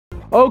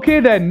Okay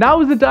then, now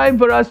is the time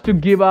for us to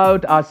give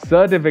out our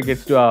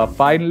certificates to our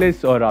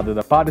finalists, or rather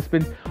the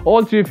participants.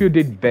 All three of you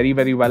did very,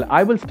 very well.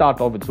 I will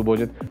start off with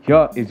Subhojit.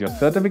 Here is your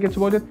certificate,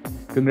 Subhojit.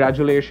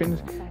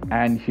 Congratulations.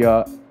 And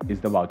here is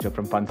the voucher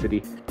from Fun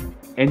City.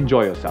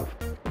 Enjoy yourself.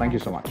 Thank you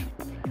so much.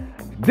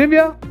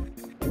 Divya,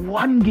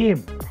 one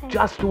game,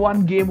 just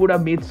one game would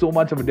have made so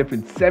much of a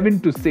difference.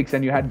 7-6,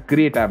 and you had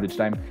great average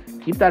time.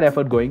 Keep that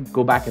effort going.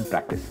 Go back and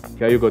practice.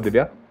 Here you go,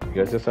 Divya.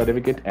 Here's your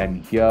certificate,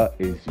 and here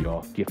is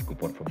your gift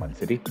coupon from Fun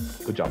City.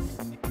 Good job.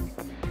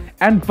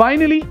 And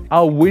finally,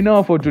 our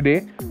winner for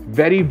today.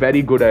 Very,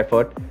 very good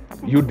effort.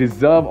 You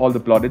deserve all the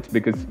plaudits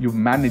because you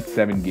managed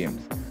 7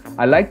 games.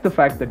 I like the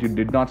fact that you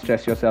did not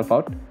stress yourself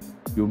out.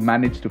 You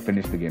managed to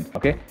finish the game.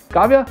 Okay,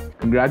 Kavya,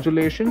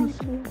 congratulations.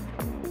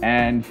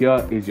 And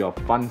here is your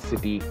Fun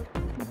City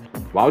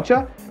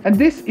voucher. And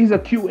this is a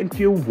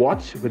Q&Q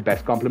watch with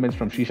best compliments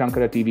from Sri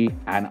Shankara TV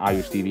and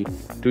Ayush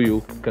TV. To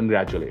you,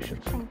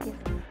 congratulations. Thank you.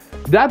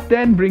 That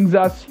then brings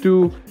us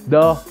to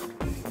the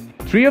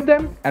 3 of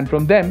them, and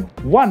from them,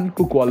 1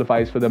 who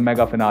qualifies for the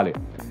mega finale.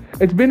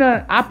 It's been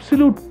an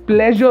absolute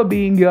pleasure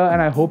being here,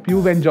 and I hope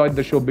you've enjoyed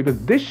the show, because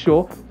this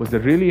show was a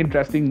really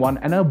interesting one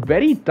and a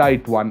very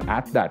tight one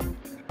at that.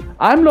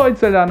 I'm Lloyd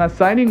Sardana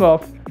signing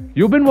off.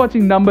 You've been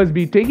watching Numbers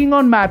Be taking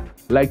on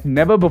math like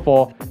never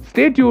before.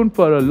 Stay tuned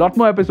for a lot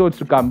more episodes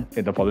to come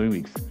in the following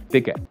weeks.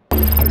 Take care.